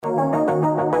You're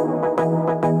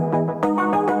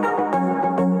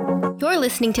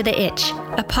listening to The Itch,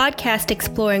 a podcast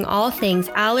exploring all things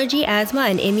allergy, asthma,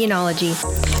 and immunology.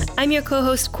 I'm your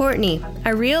co-host, Courtney,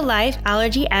 a real-life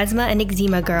allergy, asthma, and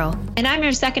eczema girl. And I'm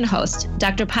your second host,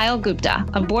 Dr. Payal Gupta,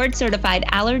 a board-certified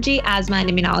allergy, asthma,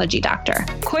 and immunology doctor.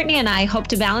 Courtney and I hope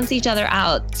to balance each other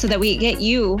out so that we get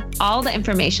you all the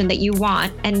information that you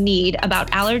want and need about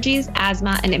allergies,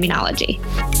 asthma, and immunology.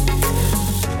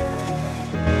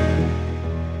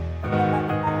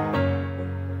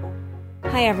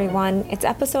 Hi everyone, it's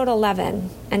episode 11,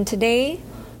 and today,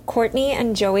 Courtney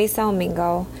and Joey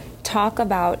Salmingo talk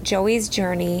about Joey's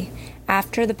journey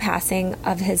after the passing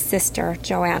of his sister,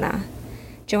 Joanna.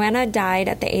 Joanna died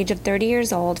at the age of 30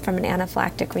 years old from an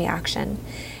anaphylactic reaction,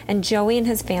 and Joey and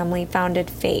his family founded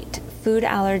FATE, Food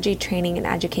Allergy Training and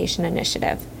Education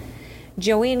Initiative.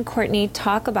 Joey and Courtney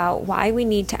talk about why we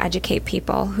need to educate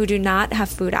people who do not have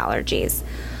food allergies,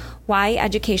 why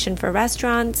education for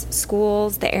restaurants,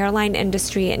 schools, the airline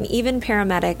industry, and even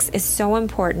paramedics is so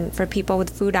important for people with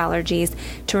food allergies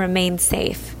to remain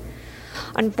safe.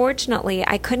 Unfortunately,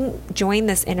 I couldn't join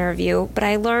this interview, but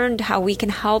I learned how we can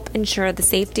help ensure the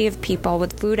safety of people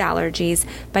with food allergies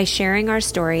by sharing our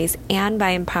stories and by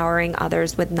empowering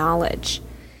others with knowledge.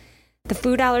 The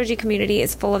food allergy community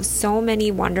is full of so many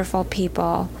wonderful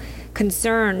people,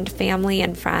 concerned family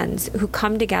and friends who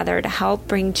come together to help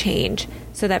bring change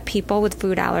so that people with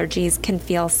food allergies can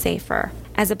feel safer.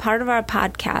 As a part of our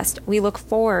podcast, we look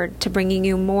forward to bringing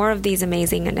you more of these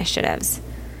amazing initiatives.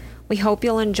 We hope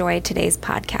you'll enjoy today's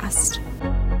podcast.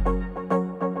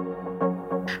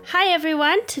 Hi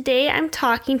everyone, today I'm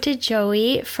talking to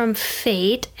Joey from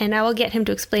FATE, and I will get him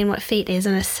to explain what FATE is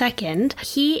in a second.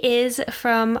 He is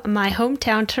from my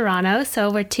hometown, Toronto, so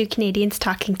we're two Canadians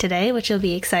talking today, which will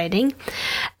be exciting.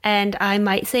 And I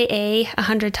might say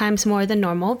 100 times more than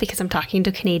normal because I'm talking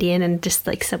to Canadian and just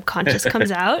like subconscious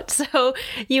comes out. So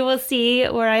you will see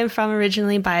where I'm from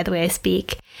originally by the way I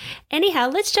speak.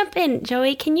 Anyhow, let's jump in.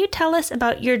 Joey, can you tell us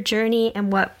about your journey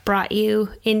and what brought you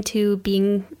into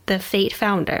being the FATE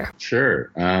founder? Sure.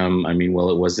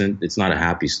 It's not a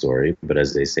happy story, but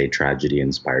as they say, tragedy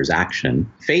inspires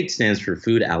action. FATE stands for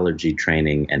Food Allergy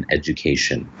Training and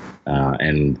Education.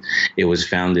 And it was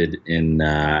founded in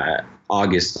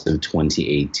August of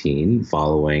 2018,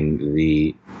 following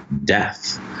the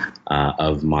death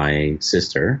of my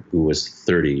sister, who was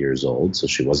 30 years old, so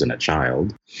she wasn't a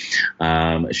child.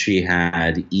 She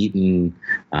had eaten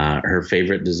her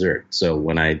favorite dessert. So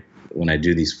when I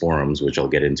do these forums, which I'll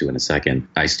get into in a second,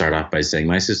 I start off by saying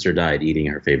my sister died eating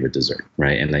her favorite dessert,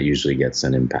 right? And that usually gets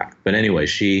an impact. But anyway,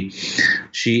 she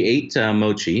ate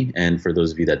mochi. And for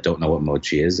those of you that don't know what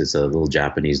mochi is, it's a little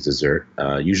Japanese dessert,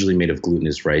 usually made of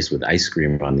glutinous rice with ice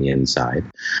cream on the inside.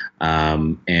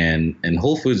 And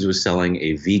Whole Foods was selling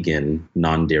a vegan,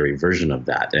 non-dairy version of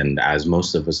that. And as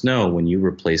most of us know, when you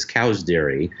replace cow's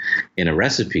dairy in a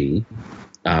recipe,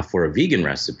 for a vegan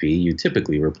recipe, you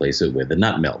typically replace it with a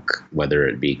nut milk, whether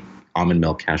it be almond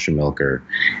milk, cashew milk, or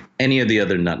any of the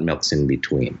other nut milks in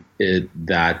between.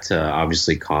 That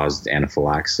obviously caused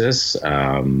anaphylaxis,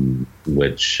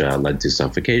 which led to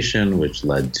suffocation, which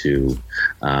led to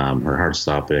her heart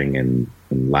stopping and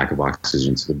lack of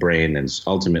oxygen to the brain. And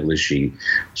ultimately, she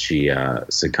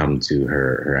succumbed to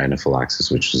her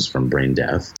anaphylaxis, which is from brain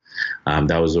death.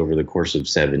 That was over the course of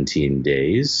 17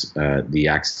 days. The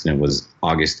accident was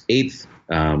August 8th.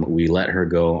 We let her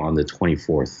go on the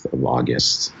 24th of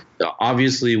August.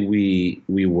 Obviously, we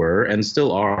were and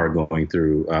still are going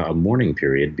through a mourning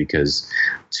period because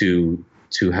to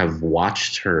have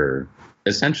watched her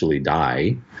essentially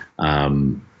die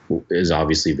is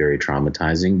obviously very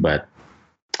traumatizing. But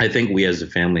I think we as a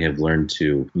family have learned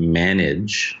to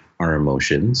manage our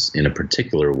emotions in a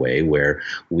particular way where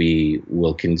we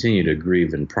will continue to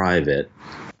grieve in private,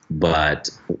 but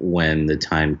when the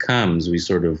time comes, we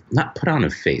sort of not put on a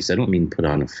face. I don't mean put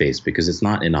on a face because it's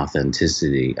not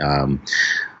inauthenticity.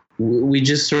 We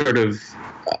just sort of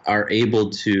are able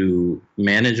to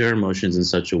manage our emotions in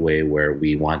such a way where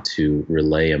we want to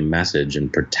relay a message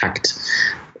and protect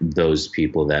those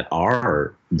people that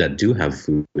do have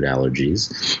food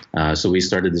allergies. So we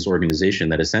started this organization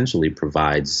that essentially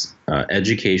provides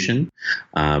education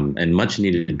and much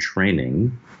needed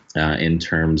training in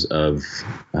terms of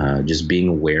just being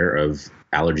aware of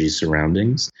allergy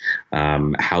surroundings,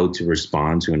 how to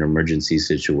respond to an emergency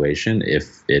situation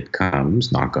if it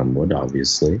comes, knock on wood,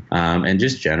 obviously, and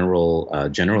just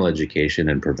general education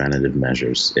and preventative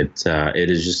measures. It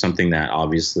is just something that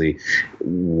obviously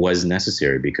was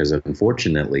necessary because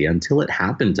unfortunately, until it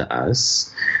happened to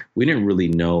us, we didn't really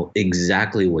know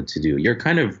exactly what to do. You're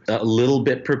kind of a little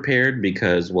bit prepared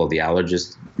because, well, the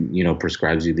allergist,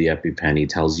 prescribes you the EpiPen. He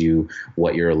tells you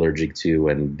what you're allergic to,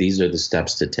 and these are the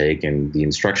steps to take, and the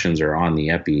instructions are on the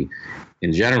Epi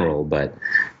in general. But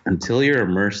until you're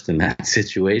immersed in that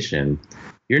situation,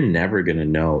 you're never going to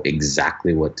know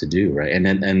exactly what to do, right?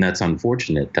 And that's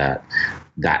unfortunate that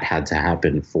had to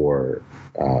happen for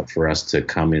us to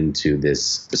come into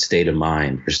this state of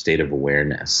mind or state of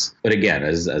awareness. But again,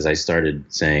 as I started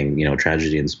saying,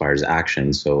 tragedy inspires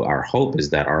action. So our hope is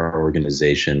that our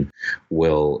organization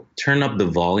will turn up the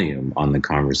volume on the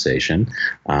conversation.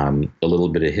 A little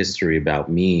bit of history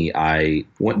about me.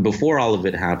 Before all of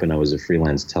it happened, I was a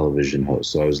freelance television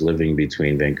host. So I was living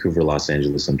between Vancouver, Los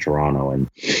Angeles, and Toronto, and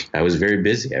I was very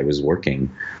busy. I was working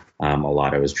a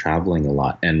lot. I was traveling a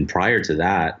lot. And prior to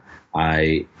that,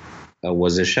 I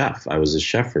was a chef. I was a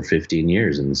chef for 15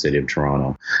 years in the city of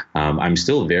Toronto. I'm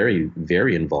still very,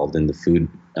 very involved in the food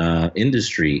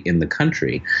industry in the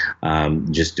country,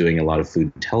 just doing a lot of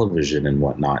food television and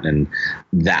whatnot. And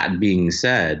that being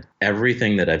said,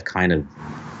 everything that I've kind of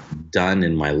done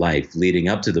in my life leading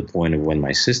up to the point of when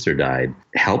my sister died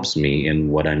helps me in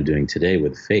what I'm doing today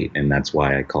with Fate. And that's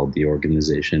why I called the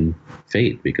organization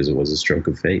Fate, because it was a stroke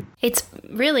of fate. It's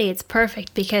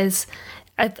perfect because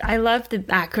I love the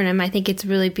acronym. I think it's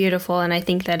really beautiful, and I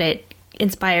think that it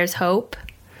inspires hope.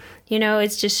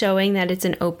 It's just showing that it's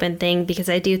an open thing, because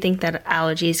I do think that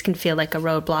allergies can feel like a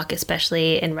roadblock,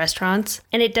 especially in restaurants.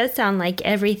 And it does sound like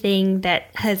everything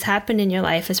that has happened in your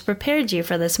life has prepared you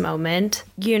for this moment.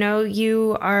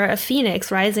 You are a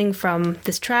phoenix rising from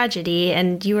this tragedy,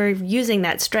 and you are using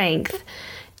that strength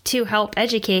to help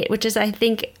educate, which is, I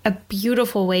think, a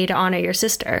beautiful way to honor your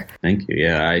sister. Thank you.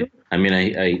 Yeah, I mean,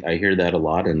 I hear that a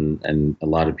lot, and a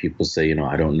lot of people say,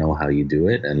 I don't know how you do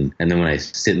it. And then when I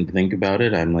sit and think about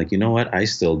it, I'm like, you know what? I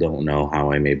still don't know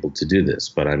how I'm able to do this,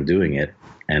 but I'm doing it,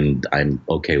 and I'm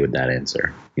okay with that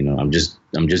answer. I'm just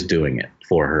doing it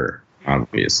for her,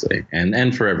 obviously,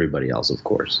 and for everybody else, of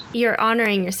course. You're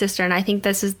honoring your sister, and I think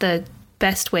this is the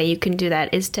best way you can do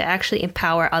that, is to actually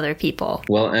empower other people.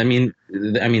 Well, I mean,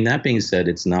 that being said,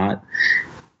 it's not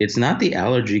the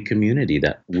allergy community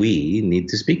that we need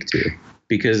to speak to,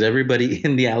 because everybody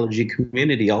in the allergy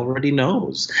community already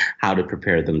knows how to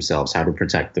prepare themselves, how to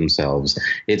protect themselves.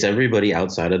 It's everybody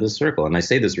outside of the circle. And I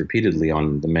say this repeatedly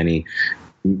on the many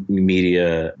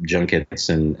media junkets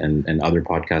and other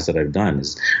podcasts that I've done,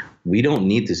 is we don't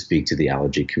need to speak to the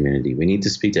allergy community. We need to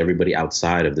speak to everybody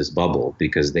outside of this bubble,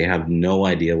 because they have no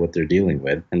idea what they're dealing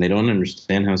with, and they don't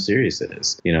understand how serious it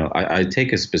is. I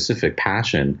take a specific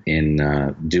passion in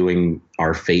doing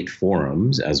our Fate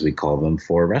forums, as we call them,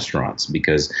 for restaurants,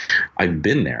 because I've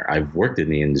been there. I've worked in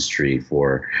the industry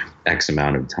for X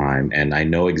amount of time, and I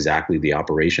know exactly the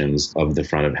operations of the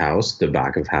front of house, the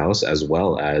back of house, as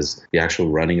well as the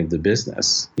actual running of the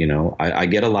business. I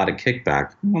get a lot of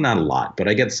kickback. Well, not a lot, but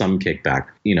I get some kickback.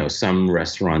 Some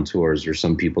restaurateurs or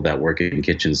some people that work in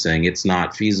kitchens saying it's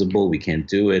not feasible, we can't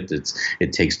do it,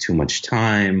 it takes too much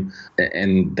time.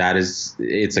 And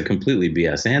it's a completely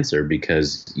BS answer,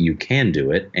 because you can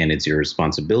do it, and it's your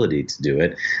responsibility to do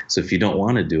it. So if you don't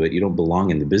want to do it, you don't belong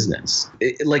in the business.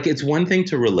 It's one thing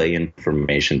to relay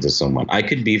information to someone. I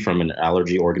could be from an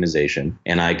allergy organization,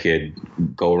 and I could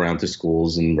go around to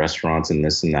schools and restaurants and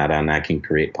this and that, and I can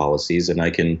create policies, and I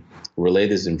can relay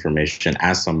this information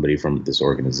as somebody from this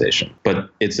organization. But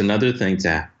it's another thing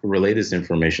to relay this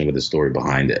information with a story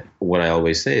behind it. What I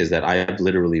always say is that I have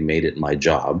literally made it my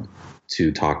job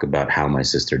to talk about how my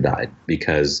sister died,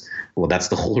 because, well, that's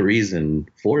the whole reason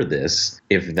for this.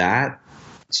 If that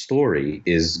story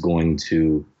is going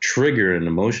to trigger an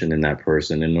emotion in that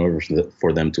person in order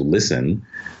for them to listen,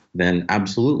 then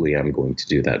absolutely I'm going to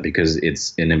do that, because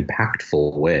it's an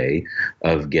impactful way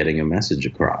of getting a message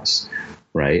across.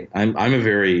 Right. I'm a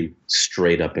very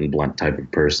straight up and blunt type of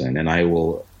person. And I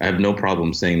have no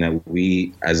problem saying that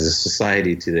we as a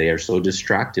society today are so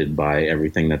distracted by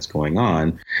everything that's going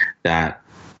on that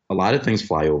a lot of things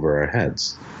fly over our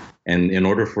heads. And in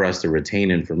order for us to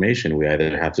retain information, we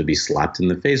either have to be slapped in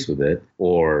the face with it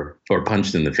or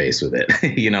punched in the face with it.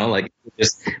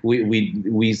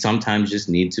 We sometimes just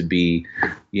need to be,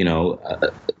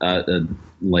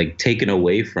 taken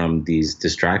away from these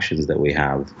distractions that we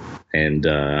have. And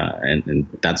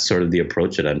that's sort of the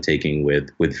approach that I'm taking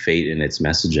with Fate and its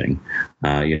messaging.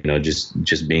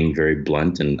 Just being very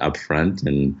blunt and upfront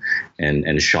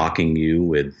and shocking you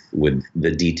with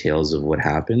the details of what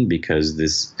happened, because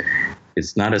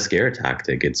it's not a scare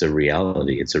tactic. It's a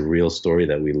reality. It's a real story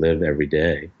that we live every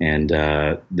day. And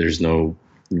there's no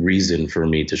reason for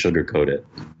me to sugarcoat it,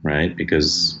 right?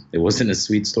 Because it wasn't a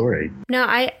sweet story. No,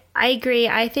 I I agree.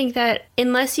 I think that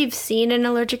unless you've seen an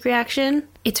allergic reaction,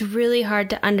 it's really hard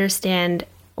to understand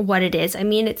what it is. I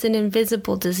mean, it's an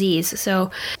invisible disease.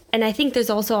 So, and I think there's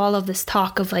also all of this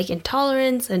talk of like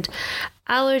intolerance and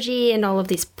allergy and all of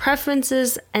these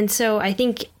preferences. And so I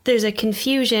think there's a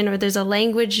confusion or there's a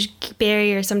language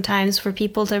barrier sometimes for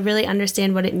people to really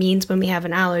understand what it means when we have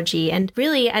an allergy. And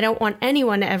really, I don't want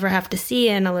anyone to ever have to see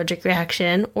an allergic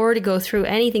reaction or to go through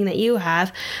anything that you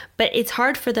have, but it's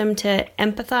hard for them to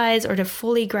empathize or to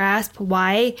fully grasp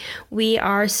why we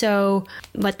are so,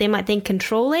 what they might think,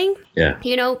 controlling. Yeah.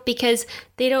 You know, because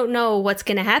they don't know what's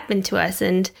going to happen to us.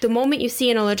 And the moment you see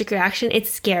an allergic reaction, it's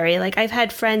scary. Like I've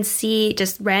had friends see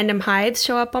just random hives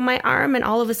show up on my arm and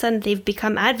all of a sudden they've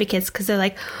become advocates because they're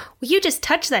like, well, you just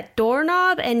touch that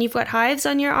doorknob and you've got hives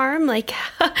on your arm. Like,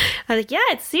 I'm like, yeah,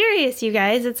 it's serious, you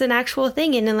guys. It's an actual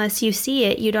thing. And unless you see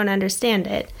it, you don't understand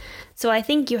it. So I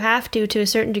think you have to a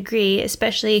certain degree,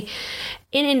 especially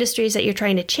in industries that you're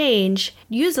trying to change,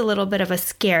 use a little bit of a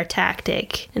scare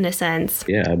tactic in a sense.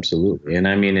 Yeah, absolutely. And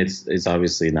I mean, it's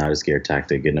obviously not a scare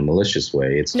tactic in a malicious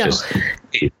way. It's just,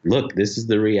 hey, look, this is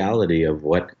the reality of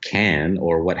what can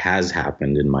or what has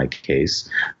happened in my case.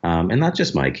 And not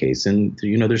just my case. And,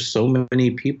 you know, there's so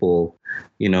many people,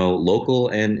 you know, local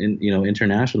and, you know,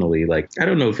 internationally. Like, I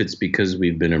don't know if it's because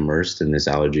we've been immersed in this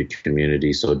allergy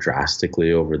community so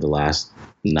drastically over the last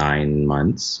 9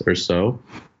 months or so.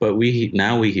 But we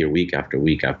hear week after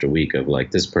week after week of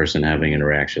like this person having an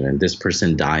reaction and this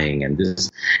person dying and this,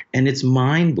 and it's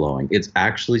mind blowing. It's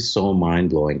actually so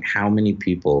mind blowing how many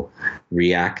people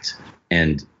react.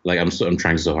 And like, I'm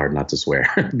trying so hard not to swear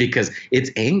because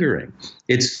it's angering.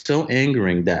 It's so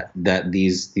angering that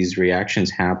these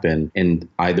reactions happen and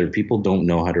either people don't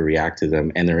know how to react to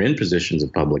them and they're in positions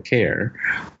of public care,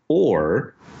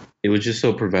 or it was just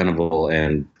so preventable.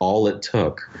 And all it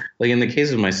took, like in the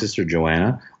case of my sister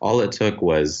Joanna, all it took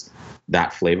was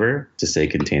that flavor to say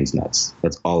contains nuts.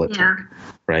 That's all it took,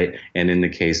 right? And in the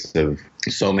case of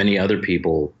so many other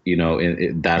people, you know,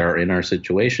 that are in our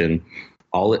situation,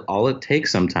 all it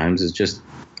takes sometimes is just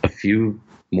a few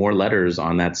more letters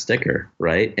on that sticker,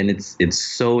 right? And it's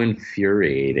so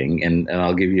infuriating. And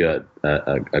I'll give you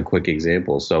a quick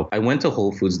example. So I went to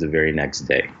Whole Foods the very next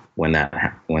day when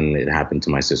it happened to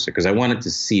my sister, because I wanted to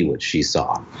see what she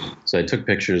saw. So I took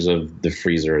pictures of the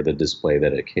freezer, the display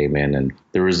that it came in, and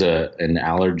there was an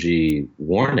allergy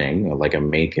warning, like a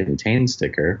may contain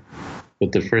sticker.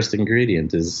 But the first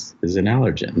ingredient is an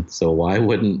allergen. So why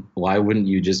wouldn't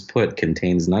you just put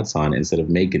contains nuts on instead of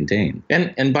may contain?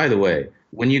 And by the way,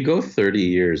 when you go 30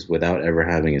 years without ever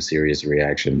having a serious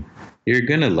reaction, you're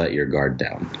going to let your guard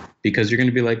down because you're going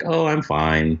to be like, oh, I'm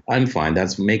fine.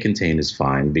 That's may contain is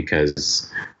fine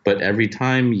but every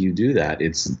time you do that,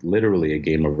 it's literally a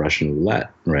game of Russian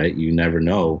roulette, right? You never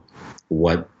know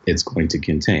what it's going to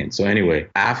contain. So anyway,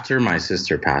 after my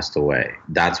sister passed away,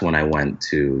 that's when I went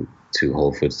to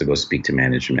Whole Foods to go speak to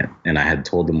management. And I had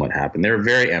told them what happened. They were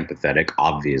very empathetic,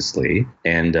 obviously.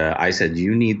 And I said,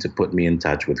 you need to put me in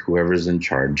touch with whoever's in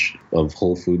charge of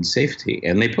Whole Foods safety.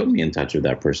 And they put me in touch with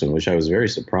that person, which I was very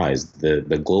surprised.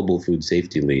 The global food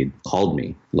safety lead called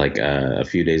me like a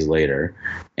few days later,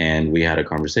 and we had a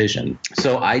conversation.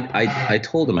 So I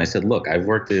told him, I said, look, I've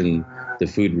worked in the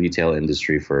food retail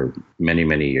industry for many,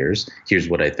 many years. Here's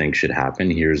what I think should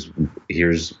happen.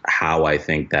 Here's how I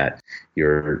think that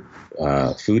your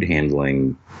food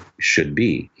handling should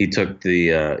be. He took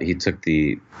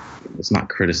the it's not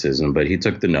criticism, but he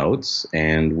took the notes,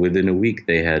 and within a week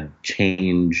they had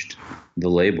changed the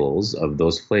labels of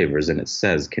those flavors, and it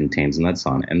says contains nuts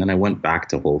on it. And then I went back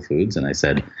to Whole Foods and I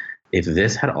said, if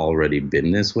this had already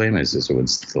been this way, my sister would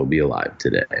still be alive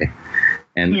today.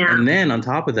 And then on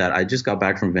top of that, I just got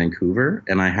back from Vancouver,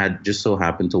 and I had just so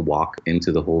happened to walk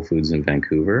into the Whole Foods in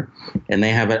Vancouver, and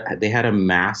they had a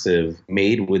massive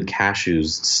made with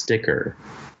cashews sticker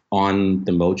on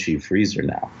the mochi freezer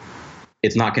now.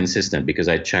 It's not consistent because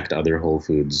I checked other Whole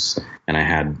Foods and I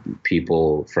had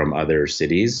people from other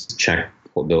cities check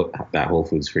that Whole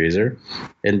Foods freezer,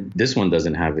 and this one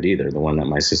doesn't have it either, the one that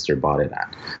my sister bought it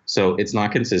at. So it's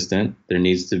not consistent. There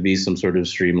needs to be some sort of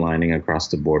streamlining across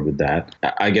the board with that.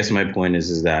 I guess my point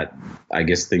is that I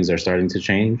guess things are starting to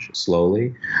change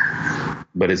slowly,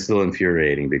 but it's still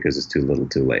infuriating because it's too little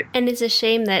too late. And it's a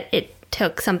shame that it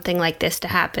took something like this to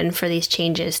happen for these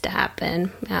changes to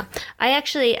happen. Yeah. I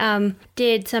actually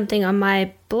did something on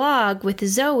my blog with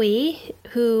Zoe,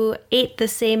 who ate the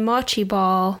same mochi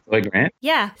ball. Like Grant?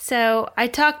 Yeah. So I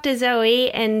talked to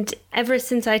Zoe, and ever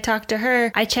since I talked to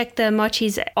her, I check the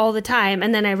mochis all the time.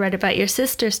 And then I read about your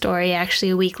sister's story actually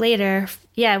a week later.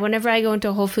 Yeah, whenever I go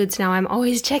into Whole Foods now, I'm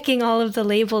always checking all of the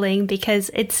labeling because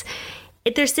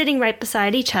they're sitting right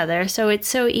beside each other, so it's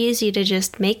so easy to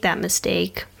just make that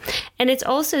mistake. And it's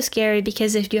also scary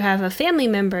because if you have a family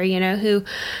member, who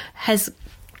has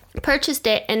purchased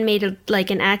it and made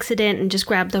an accident and just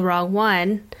grabbed the wrong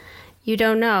one, you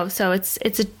don't know. So it's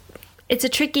a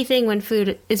tricky thing when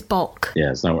food is bulk.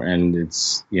 Yeah, it's not, and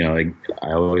it's,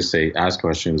 I always say, ask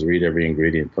questions, read every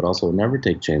ingredient, but also never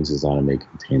take chances on a may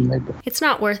contain label. It's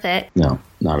not worth it. No,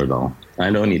 not at all. I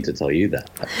don't need to tell you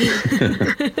that.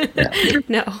 Yeah.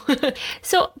 No.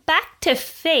 So back to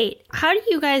Fate. How do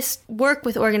you guys work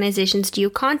with organizations? Do you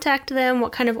contact them?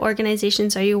 What kind of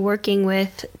organizations are you working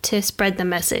with to spread the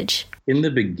message? In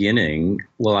the beginning,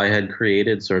 I had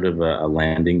created sort of a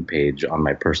landing page on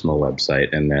my personal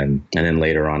website, and then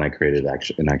later on I created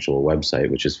an actual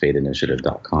website, which is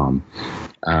fateinitiative.com.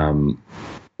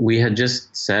 We had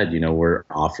just said, we're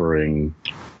offering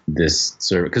this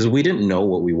service because we didn't know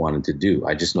what we wanted to do.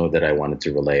 I just know that I wanted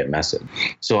to relay a message.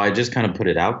 So I just kind of put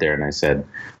it out there and I said,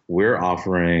 we're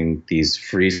offering these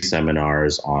free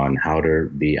seminars on how to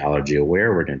be allergy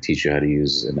aware. We're going to teach you how to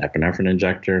use an epinephrine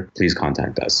injector. Please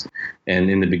contact us. And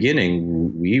in the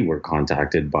beginning, we were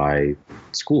contacted by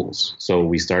schools. So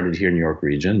we started here in New York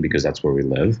region because that's where we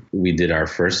live. We did our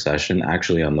first session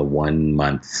actually on the 1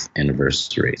 month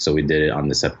anniversary. So we did it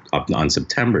on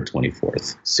September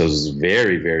 24th. So it was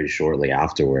very, very shortly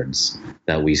afterwards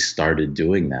that we started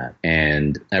doing that.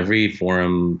 And every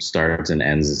forum starts and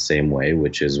ends the same way,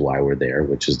 which is why we're there,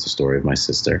 which is the story of my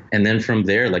sister. And then from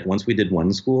there, once we did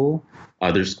one school,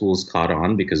 other schools caught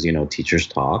on because, teachers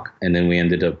talk. And then we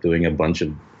ended up doing a bunch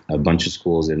of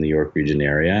schools in the York region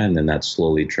area. And then that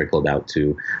slowly trickled out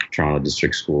to Toronto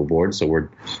District School Board. So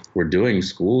we're doing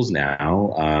schools now.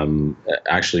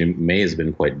 Actually, May has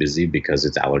been quite busy because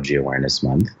it's Allergy Awareness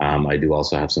Month. I do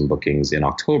also have some bookings in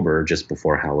October just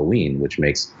before Halloween, which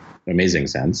makes amazing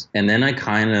sense. And then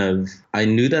I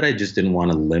knew that I just didn't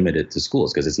want to limit it to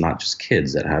schools because it's not just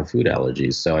kids that have food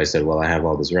allergies. So I said, I have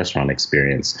all this restaurant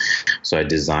experience. So I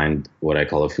designed what I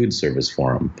call a food service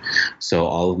forum. So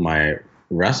all of my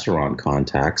restaurant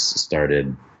contacts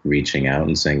started reaching out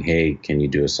and saying, hey, can you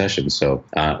do a session? So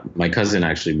my cousin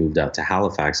actually moved out to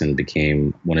Halifax and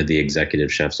became one of the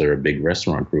executive chefs of a big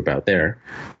restaurant group out there.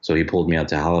 So he pulled me out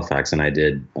to Halifax and I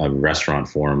did a restaurant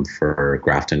forum for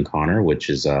Grafton Connor, which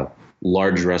is a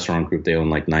large restaurant group. They own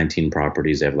 19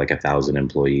 properties. They have 1,000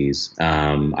 employees.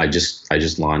 I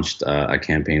just launched a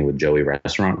campaign with Joey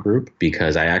Restaurant Group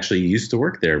because I actually used to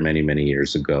work there many, many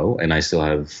years ago. And I still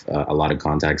have a lot of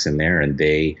contacts in there. And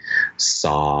they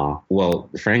saw,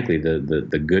 frankly,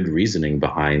 the good reasoning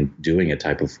behind doing a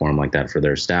type of forum like that for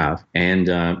their staff. And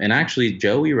actually,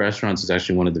 Joey Restaurants is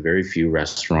actually one of the very few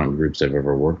restaurant groups I've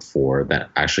ever worked for that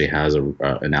actually has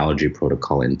an allergy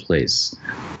protocol in place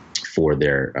for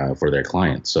their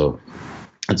clients. So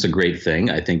that's a great thing.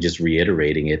 I think just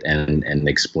reiterating it and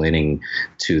explaining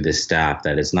to the staff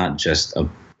that it's not just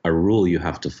a rule you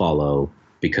have to follow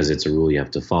because it's a rule you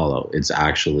have to follow. It's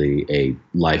actually a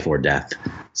life or death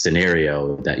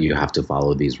scenario that you have to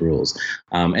follow these rules.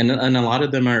 And a lot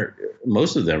of them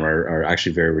most of them are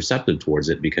actually very receptive towards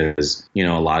it because,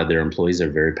 a lot of their employees are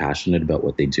very passionate about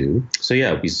what they do. So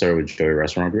yeah, we started with Joey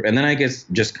Restaurant Group. And then I guess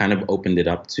just kind of opened it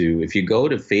up to, if you go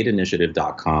to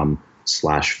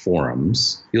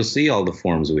fateinitiative.com/forums, you'll see all the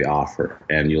forums we offer.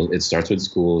 And it starts with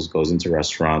schools, goes into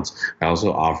restaurants. I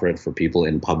also offer it for people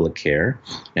in public care.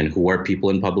 And who are people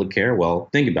in public care? Well,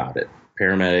 think about it.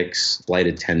 Paramedics, flight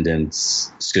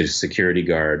attendants, security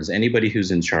guards, anybody who's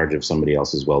in charge of somebody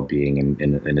else's well-being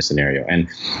in a scenario. And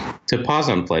to pause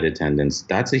on flight attendants,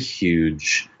 that's a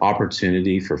huge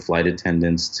opportunity for flight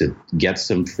attendants to get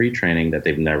some free training that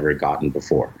they've never gotten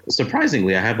before.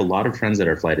 Surprisingly, I have a lot of friends that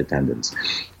are flight attendants.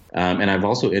 And I've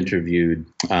also interviewed,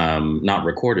 not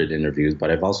recorded interviews,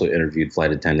 but I've also interviewed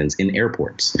flight attendants in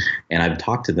airports. And I've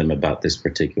talked to them about this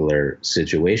particular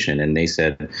situation. And they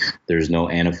said there's no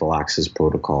anaphylaxis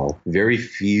protocol. Very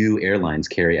few airlines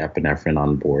carry epinephrine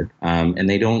on board. And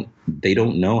they don't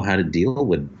know how to deal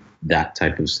with that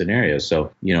type of scenario.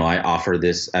 So, I offer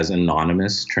this as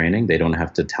anonymous training. They don't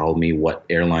have to tell me what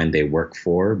airline they work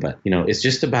for, but, it's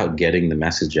just about getting the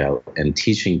message out and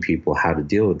teaching people how to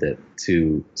deal with it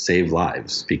to save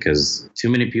lives, because too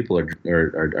many people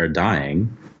are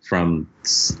dying from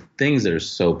things that are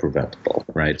so preventable,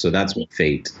 right? So that's what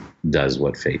Fate does,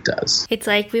 It's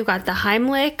like we've got the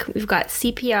Heimlich, we've got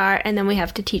CPR, and then we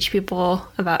have to teach people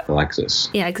about Alexis.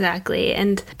 Yeah, exactly.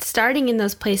 And starting in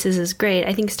those places is great.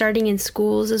 I think starting in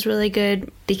schools is really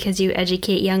good because you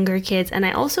educate younger kids. And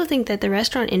I also think that the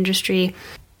restaurant industry,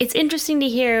 it's interesting to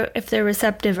hear if they're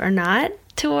receptive or not.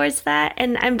 towards that.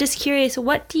 And I'm just curious,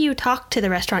 what do you talk to the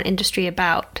restaurant industry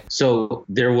about? So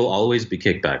there will always be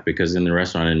kickback because in the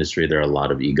restaurant industry, there are a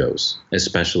lot of egos,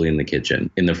 especially in the kitchen.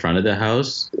 In the front of the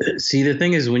house, see, the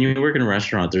thing is, when you work in a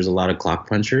restaurant, there's a lot of clock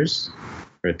punchers,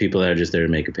 right? People that are just there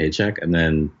to make a paycheck. And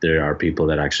then there are people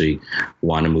that actually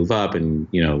want to move up and,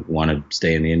 want to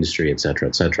stay in the industry, et cetera,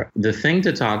 et cetera. The thing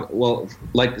to talk,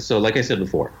 like I said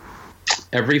before,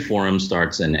 every forum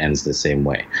starts and ends the same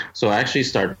way. So I actually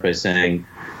start by saying,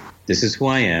 this is who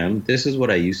I am. This is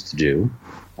what I used to do.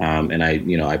 And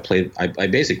I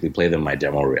basically play them my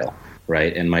demo reel,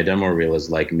 right? And my demo reel is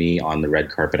like me on the red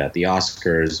carpet at the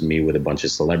Oscars, me with a bunch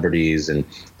of celebrities and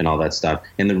all that stuff.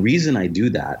 And the reason I do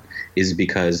that is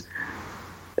because,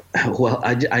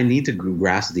 I need to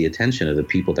grasp the attention of the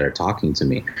people that are talking to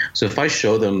me. So if I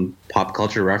show them pop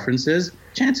culture references,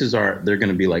 chances are they're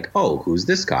going to be like, oh, who's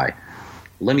this guy?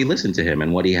 Let me listen to him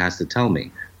and what he has to tell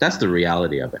me. That's the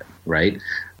reality of it, right?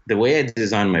 The way I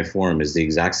design my forum is the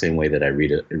exact same way that I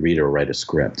read or write a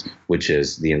script, which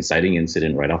is the inciting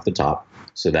incident right off the top,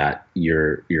 so that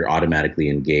you're automatically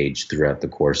engaged throughout the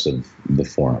course of the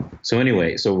forum. So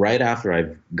anyway, right after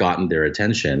I've gotten their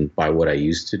attention by what I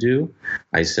used to do,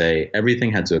 I say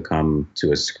everything had to come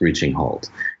to a screeching halt.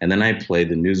 And then I play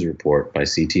the news report by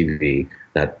CTV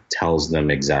that tells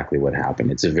them exactly what happened.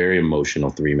 It's a very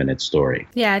emotional 3-minute story.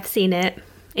 Yeah, I've seen it.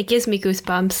 It gives me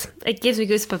goosebumps. It gives me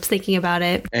goosebumps thinking about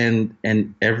it. And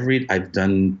I've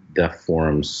done the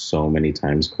forum so many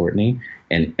times, Courtney,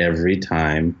 and every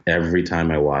time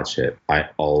I watch it, I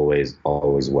always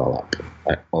well up.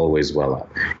 I always well up.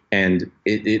 And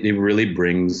it really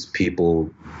brings people,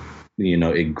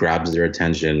 it grabs their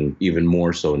attention even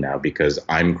more so now because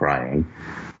I'm crying,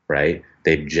 right?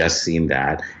 They've just seen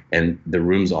that, and the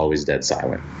room's always dead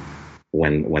silent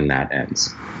when that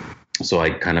ends. So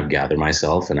I kind of gather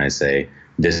myself and I say,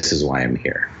 this is why I'm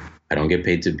here. I don't get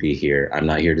paid to be here. I'm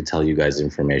not here to tell you guys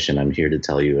information. I'm here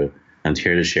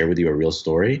to share with you a real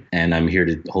story. And I'm here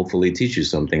to hopefully teach you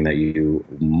something that you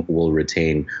will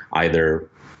retain either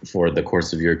for the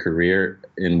course of your career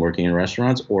in working in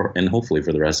restaurants and hopefully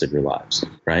for the rest of your lives.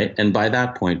 Right. And by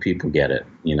that point, people get it.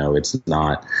 It's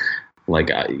not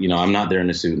like, I'm not there in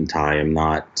a suit and tie. I'm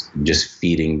not just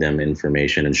feeding them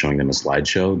information and showing them a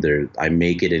slideshow. I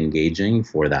make it engaging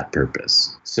for that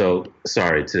purpose. So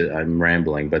I'm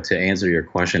rambling, but to answer your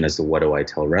question as to what do I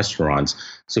tell restaurants?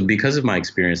 So because of my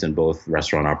experience in both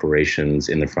restaurant operations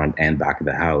in the front and back of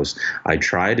the house, I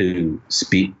try to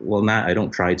speak,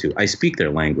 I speak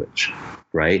their language,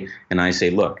 right? And I say,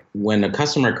 look, when a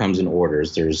customer comes and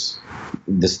orders,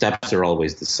 the steps are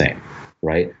always the same.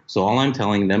 Right. So all I'm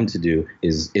telling them to do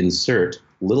is insert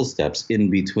little steps in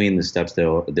between the steps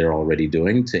they're already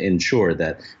doing to ensure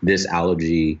that this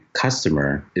allergy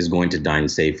customer is going to dine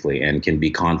safely and can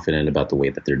be confident about the way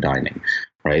that they're dining.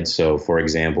 Right. So, for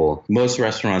example, most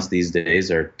restaurants these days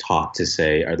are taught to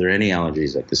say, are there any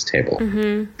allergies at this table?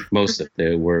 Mm-hmm. Most of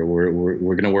it. We're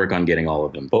going to work on getting all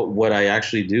of them. But what I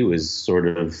actually do is sort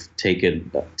of take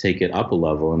it up a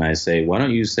level. And I say, why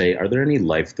don't you say, are there any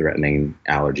life-threatening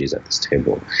allergies at this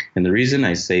table? And the reason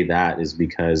I say that is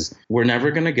because we're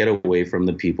never going to get away from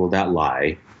the people that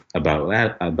lie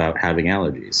about having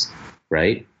allergies.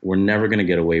 Right? We're never going to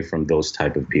get away from those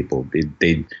type of people.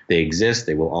 They exist.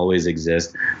 They will always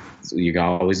exist. So you're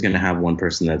always going to have one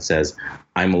person that says,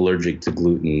 I'm allergic to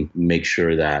gluten. Make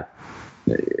sure that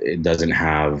it doesn't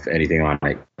have anything on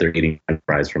it. They're eating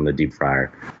fries from the deep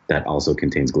fryer that also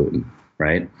contains gluten.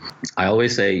 Right? I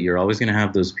always say you're always going to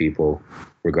have those people,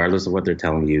 regardless of what they're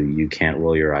telling you. You can't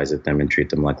roll your eyes at them and treat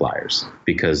them like liars,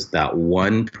 because that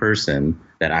one person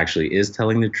that actually is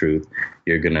telling the truth,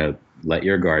 you're going to let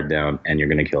your guard down and you're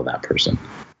going to kill that person.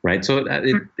 Right. So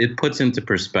it puts into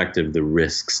perspective the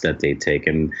risks that they take,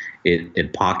 and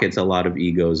it pockets a lot of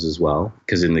egos as well.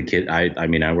 Because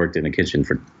I worked in a kitchen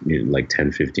for like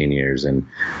 10, 15 years, and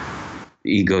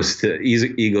egos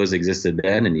existed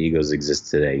then and egos exist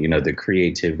today. The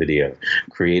creativity of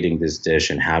creating this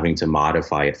dish and having to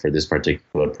modify it for this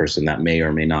particular person that may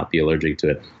or may not be allergic to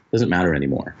it doesn't matter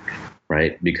anymore.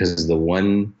 Right. Because the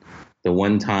one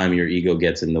time your ego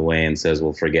gets in the way and says,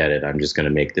 well, forget it, I'm just going to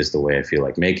make this the way I feel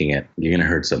like making it, you're going to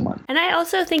hurt someone. And I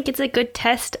also think it's a good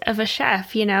test of a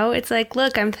chef, It's like,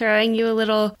 look, I'm throwing you a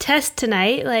little test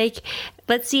tonight. Like,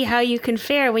 let's see how you can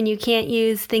fare when you can't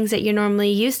use things that you're normally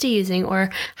used to using,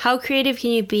 or how creative can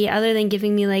you be other than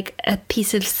giving me like a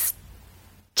piece of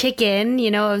chicken,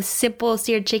 a simple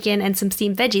seared chicken and some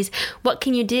steamed veggies. What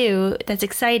can you do that's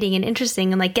exciting and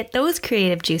interesting and like get those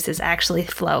creative juices actually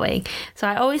flowing? So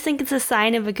I always think it's a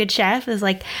sign of a good chef is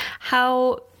like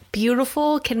how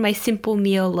beautiful can my simple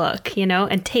meal look,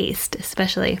 and taste,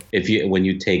 especially. When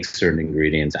you take certain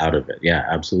ingredients out of it. Yeah,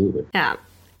 absolutely. Yeah.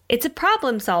 It's a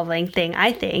problem-solving thing,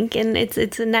 I think, and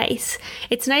it's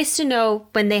nice to know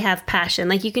when they have passion.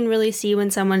 Like, you can really see when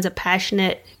someone's a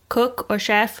passionate cook or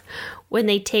chef when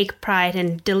they take pride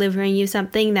in delivering you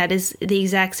something that is the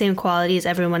exact same quality as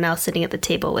everyone else sitting at the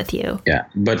table with you. Yeah,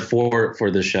 but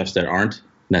for the chefs that aren't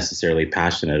necessarily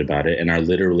passionate about it and are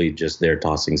literally just there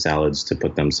tossing salads to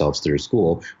put themselves through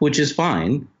school, which is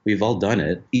fine. We've all done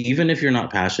it. Even if you're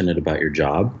not passionate about your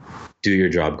job, do your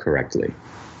job correctly,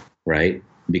 right?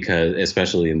 Because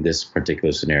especially in this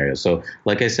particular scenario. So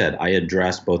like I said, I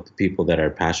address both the people that are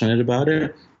passionate about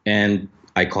it, and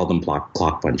I call them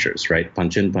clock punchers, right?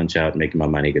 Punch in, punch out, making my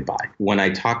money, goodbye. When I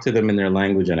talk to them in their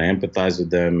language and I empathize with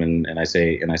them and I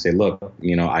say, look,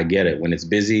 I get it. When it's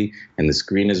busy and the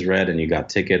screen is red and you got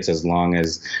tickets as long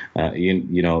as,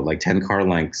 like 10 car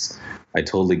lengths, I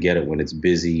totally get it. When it's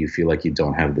busy, you feel like you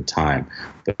don't have the time.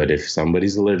 But if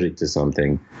somebody's allergic to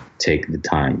something, take the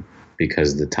time.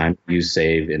 Because the time you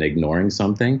save in ignoring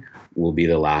something will be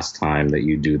the last time that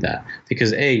you do that.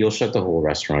 Because A, you'll shut the whole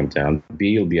restaurant down. B,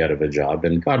 you'll be out of a job.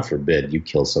 And God forbid you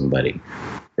kill somebody,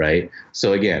 right?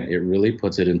 So again, it really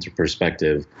puts it into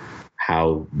perspective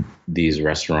how these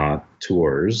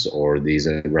restaurateurs or these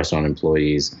restaurant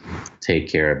employees take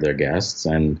care of their guests.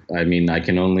 And I mean, I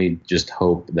can only just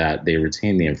hope that they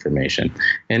retain the information.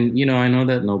 And, I know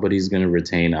that nobody's going to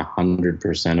retain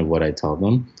 100% of what I tell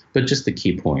them, but just the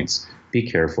key points. Be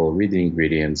careful, read the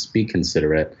ingredients, be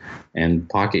considerate, and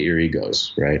pocket your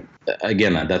egos, right?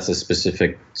 Again, that's a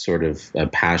specific sort of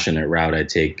passionate route I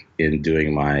take in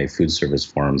doing my food service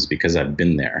forums because I've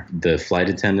been there. The flight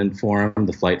attendant forum,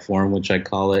 the flight forum, which I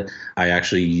call it, I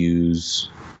actually use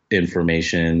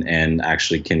information and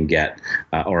actually can get,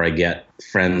 or I get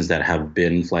friends that have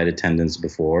been flight attendants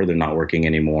before. They're not working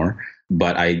anymore.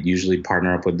 But I usually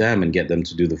partner up with them and get them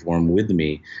to do the forum with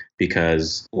me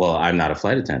because, well, I'm not a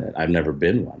flight attendant. I've never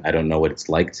been one. I don't know what it's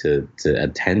like to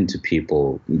attend to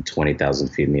people 20,000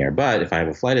 feet in the air. But if I have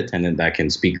a flight attendant that can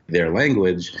speak their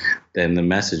language, then the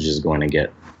message is going to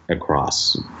get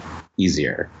across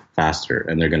easier, faster,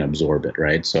 and they're going to absorb it,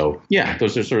 right? So yeah,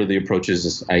 those are sort of the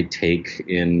approaches I take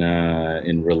in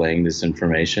relaying this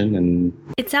information.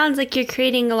 And it sounds like you're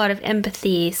creating a lot of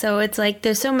empathy. So it's like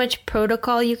there's so much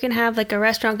protocol you can have. Like a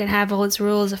restaurant can have all its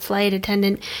rules, a flight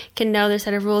attendant can know their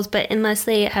set of rules, but unless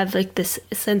they have like this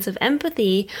sense of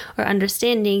empathy or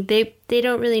understanding, they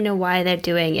don't really know why they're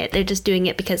doing it. They're just doing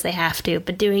it because they have to.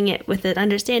 But doing it with an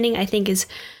understanding, I think, is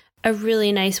a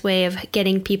really nice way of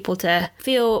getting people to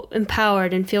feel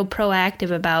empowered and feel proactive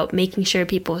about making sure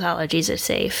people's allergies are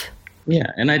safe.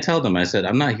 Yeah. And I tell them, I said,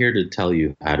 I'm not here to tell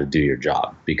you how to do your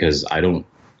job because I don't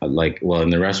in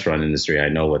the restaurant industry, I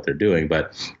know what they're doing.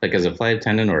 But like as a flight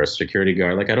attendant or a security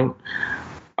guard,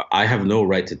 I have no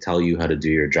right to tell you how to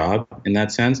do your job in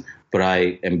that sense. But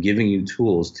I am giving you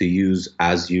tools to use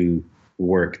as you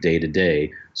work day to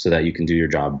day so that you can do your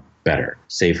job better,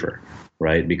 safer.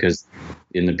 Right, because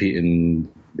in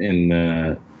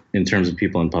terms of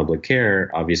people in public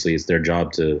care, obviously it's their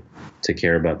job to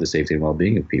care about the safety and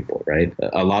well-being of people. Right.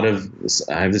 I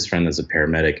have this friend that's a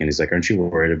paramedic, and he's like, "Aren't you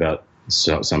worried about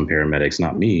some paramedics?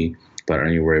 Not me, but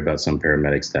aren't you worried about some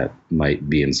paramedics that might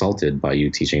be insulted by you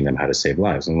teaching them how to save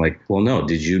lives?" I'm like, "Well, no.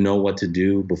 Did you know what to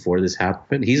do before this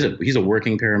happened?" He's a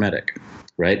working paramedic,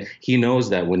 right? He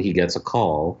knows that when he gets a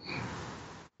call,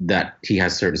 that he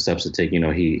has certain steps to take.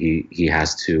 He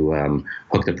has to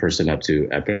hook the person up to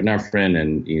epinephrine,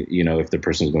 and if the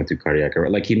person is going through cardiac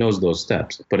arrest, he knows those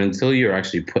steps. But until you're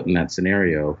actually put in that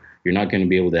scenario, you're not going to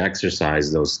be able to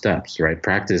exercise those steps, right?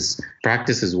 Practice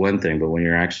is one thing, but when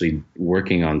you're actually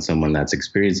working on someone that's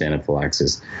experienced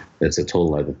anaphylaxis, that's a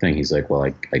total other thing. He's like,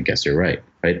 well, I guess you're right?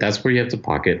 That's where you have to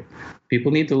pocket.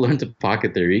 People need to learn to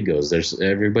pocket their egos.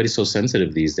 Everybody's so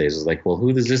sensitive these days. It's like, well,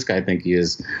 who does this guy think he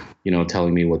is,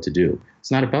 telling me what to do?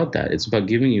 It's not about that. It's about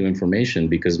giving you information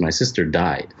because my sister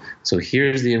died. So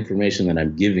here's the information that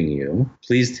I'm giving you.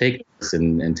 Please take this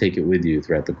and take it with you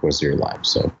throughout the course of your life.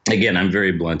 So again, I'm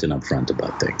very blunt and upfront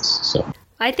about things. So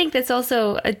I think that's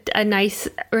also a nice,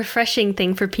 refreshing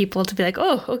thing for people to be like,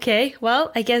 oh, okay,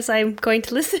 well, I guess I'm going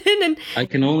to listen. And I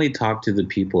can only talk to the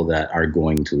people that are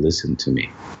going to listen to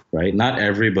me, right? Not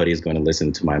everybody's going to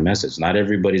listen to my message. Not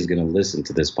everybody's going to listen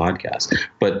to this podcast.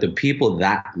 But the people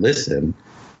that listen,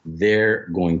 they're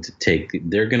going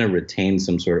to retain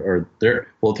some sort,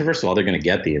 first of all, they're going to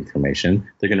get the information.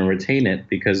 They're going to retain it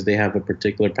because they have a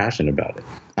particular passion about it.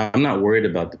 I'm not worried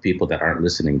about the people that aren't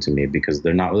listening to me because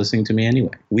they're not listening to me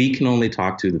anyway. We can only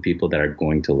talk to the people that are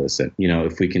going to listen.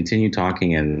 If we continue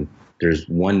talking and there's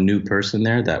one new person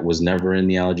there that was never in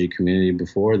the allergy community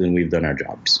before, then we've done our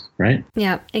jobs, right?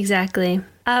 Yeah, exactly.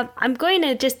 I'm going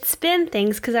to just spin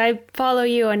things because I follow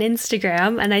you on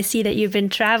Instagram and I see that you've been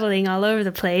traveling all over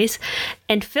the place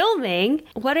and filming.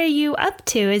 What are you up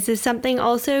to? Is this something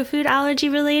also food allergy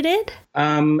related?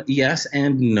 Yes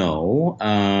and no.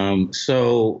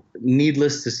 So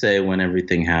needless to say, when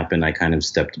everything happened, I kind of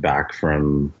stepped back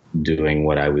from doing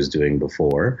what I was doing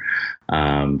before,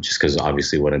 just because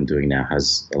obviously what I'm doing now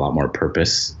has a lot more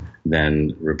purpose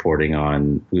than reporting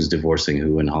on who's divorcing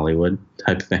who in Hollywood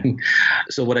type thing.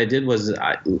 So what I did was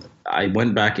I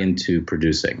went back into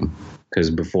producing, because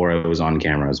before I was on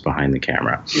camera, I was behind the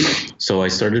camera. So I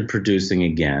started producing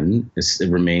again. It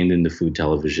remained in the food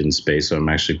television space. So I'm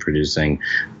actually producing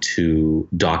 2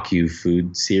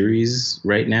 docu-food series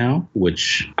right now,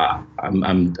 which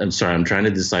I'm sorry, I'm trying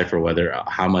to decipher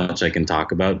how much I can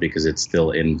talk about because it's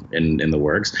still in the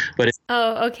works. But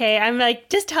oh, okay. I'm like,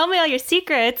 just tell me all your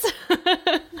secrets.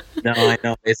 No, I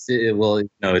know it's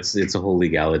a whole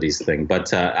legalities thing,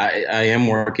 but I am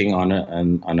working on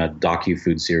a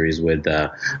docu-food series with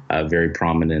a very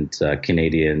prominent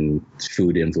Canadian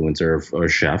food influencer or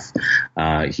chef.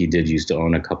 He did used to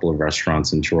own a couple of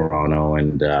restaurants in Toronto,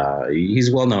 and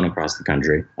he's well known across the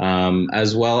country,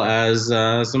 as well as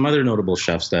some other notable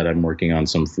chefs that I'm working on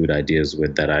some food ideas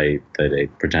with that I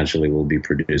potentially will be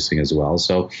producing as well.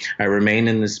 So I remain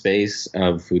in the space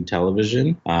of food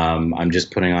television. I'm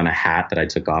just putting on a hat that I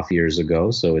took off years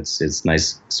ago, so it's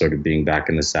nice sort of being back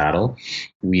in the saddle.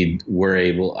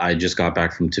 I just got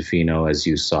back from Tofino, as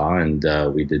you saw, and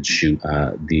we did shoot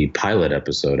the pilot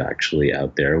episode actually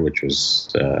out there, which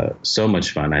was so much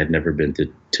fun. I had never been to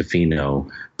Tofino,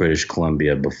 British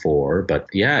Columbia before, but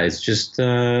yeah, it's just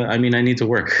I need to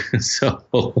work. so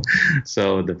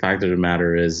the fact of the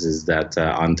matter is that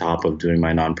on top of doing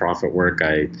my nonprofit work,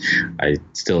 I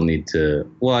still need to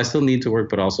work,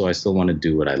 but also I still want to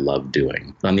do what I love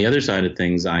doing. On the other side of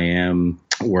things, I am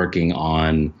working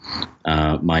on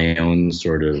my own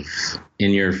sort of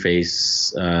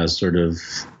in-your-face sort of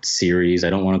series. I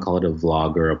don't want to call it a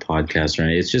vlog or a podcast or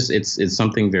anything. It's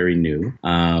something very new,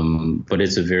 but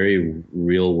it's a very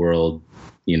real-world,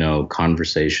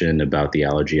 conversation about the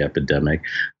allergy epidemic.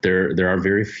 There are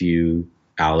very few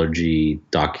allergy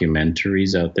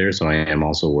documentaries out there, so I am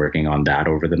also working on that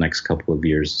over the next couple of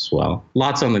years as well.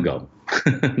 Lots on the go.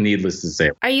 Needless to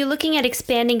say. Are you looking at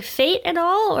expanding Fate at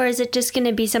all, or is it just going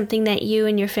to be something that you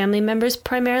and your family members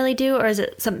primarily do, or is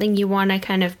it something you want to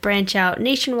kind of branch out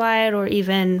nationwide or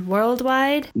even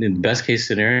worldwide? In the best case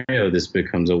scenario, this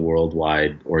becomes a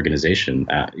worldwide organization.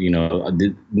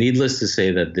 Needless to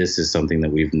say that this is something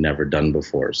that we've never done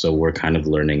before, so we're kind of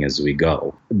learning as we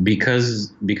go.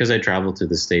 Because I travel to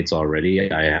the States already,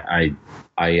 I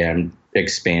am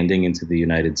expanding into the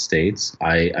United States.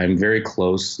 I'm very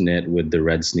close-knit with the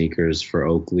Red Sneakers for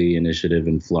Oakley initiative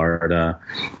in Florida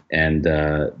and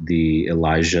the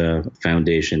Elijah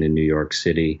Foundation in New York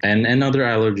City and other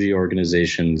allergy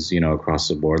organizations, across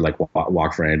the board, like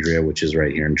Walk for Andrea, which is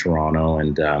right here in Toronto.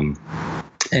 And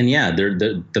yeah,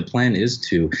 the plan is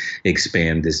to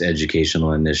expand this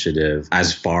educational initiative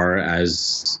as far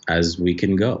as we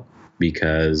can go,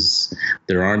 because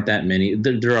there aren't that many.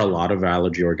 There are a lot of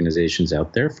allergy organizations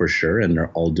out there for sure, and they're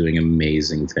all doing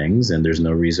amazing things. And there's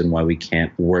no reason why we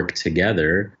can't work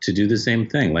together to do the same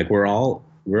thing. Like we're all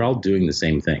doing the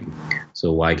same thing.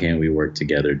 So why can't we work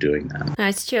together doing that?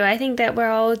 That's true. I think that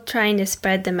we're all trying to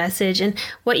spread the message. And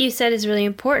what you said is really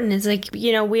important is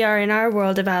we are in our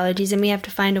world of allergies and we have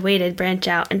to find a way to branch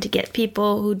out and to get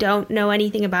people who don't know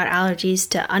anything about allergies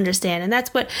to understand. And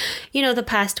that's what, the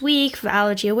past week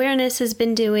Allergy Awareness has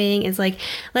been doing is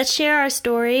let's share our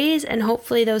stories, and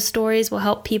hopefully those stories will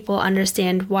help people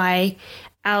understand why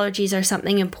allergies are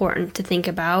something important to think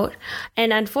about.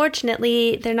 And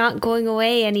unfortunately, they're not going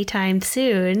away anytime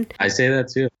soon. I say that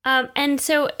too. And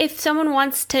so if someone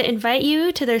wants to invite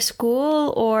you to their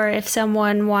school, or if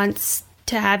someone wants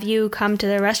to have you come to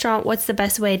their restaurant, what's the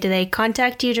best way? Do they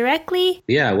contact you directly?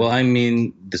 Yeah, well,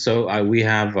 we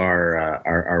have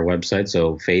our website,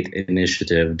 so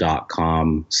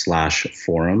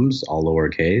fateinitiative.com/forums, all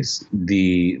lowercase.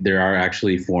 There are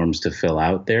actually forms to fill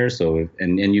out there, so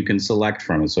and you can select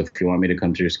from it. So if you want me to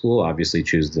come to your school, obviously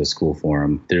choose the school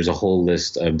forum. There's a whole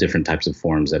list of different types of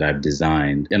forums that I've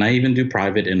designed, and I even do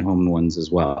private in-home ones as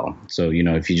well. So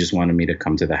if you just wanted me to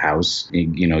come to the house,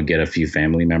 get a few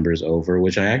family members over,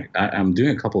 which I'm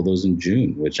doing a couple of those in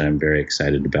June, which I'm very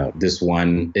excited about. This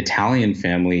one Italian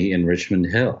family in Richmond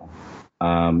Hill.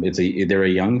 They're a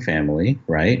young family,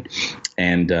 right?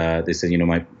 And they said,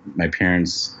 my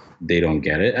parents they don't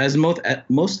get it, as most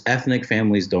ethnic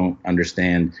families don't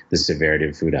understand the severity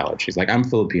of food allergies. Like, I'm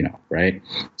Filipino, right?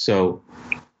 So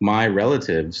my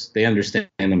relatives, they understand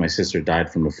that my sister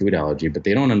died from a food allergy, but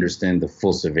they don't understand the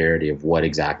full severity of what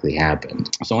exactly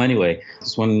happened. So anyway,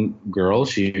 this one girl,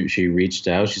 she reached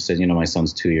out. She said, my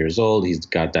son's 2 years old. He's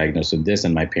got diagnosed with this,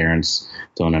 and my parents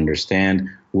don't understand.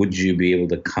 Would you be able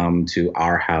to come to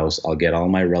our house? I'll get all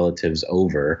my relatives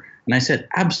over. And I said,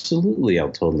 absolutely,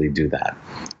 I'll totally do that,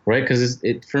 right? Because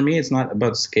for me, it's not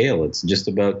about scale. It's just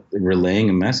about relaying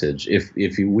a message. If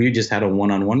we just had a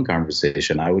one-on-one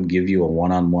conversation, I would give you a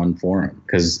one-on-one forum,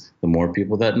 because the more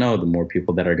people that know, the more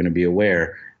people that are going to be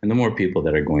aware, and the more people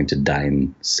that are going to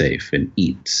dine safe and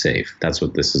eat safe. That's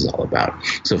what this is all about.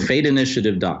 So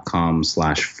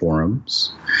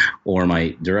fateinitiative.com/forums, or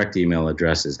my direct email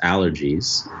address is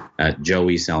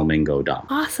allergies@joeysalmingo.com.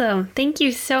 Awesome. Thank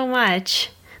you so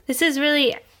much. This is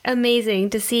really amazing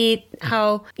to see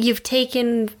how you've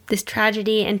taken this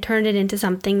tragedy and turned it into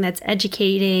something that's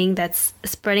educating, that's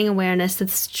spreading awareness,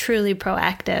 that's truly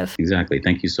proactive. Exactly.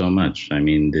 Thank you so much. I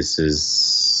mean, this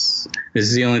is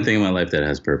the only thing in my life that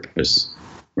has purpose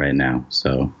right now.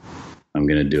 So I'm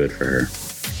going to do it for her.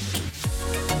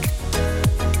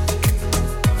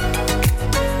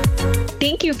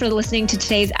 Thank you for listening to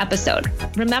today's episode.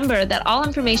 Remember that all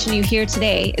information you hear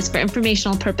today is for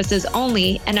informational purposes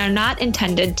only and are not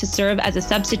intended to serve as a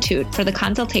substitute for the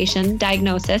consultation,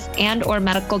 diagnosis, and/or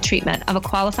medical treatment of a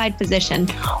qualified physician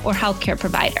or healthcare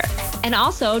provider. And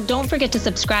also, don't forget to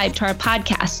subscribe to our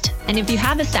podcast. And if you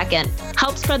have a second,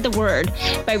 help spread the word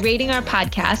by rating our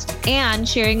podcast and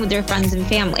sharing with your friends and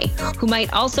family who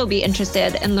might also be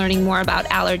interested in learning more about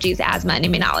allergies, asthma, and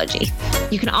immunology.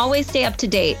 You can always stay up to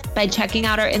date by checking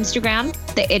out our Instagram,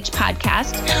 The Itch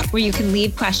Podcast, where you can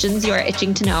leave questions you are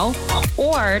itching to know,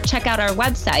 or check out our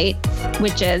website,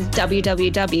 which is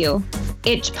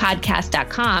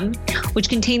www.itchpodcast.com, which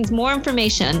contains more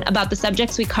information about the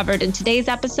subjects we covered in today's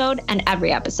episode and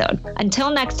every episode.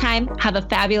 Until next time, have a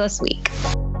fabulous week.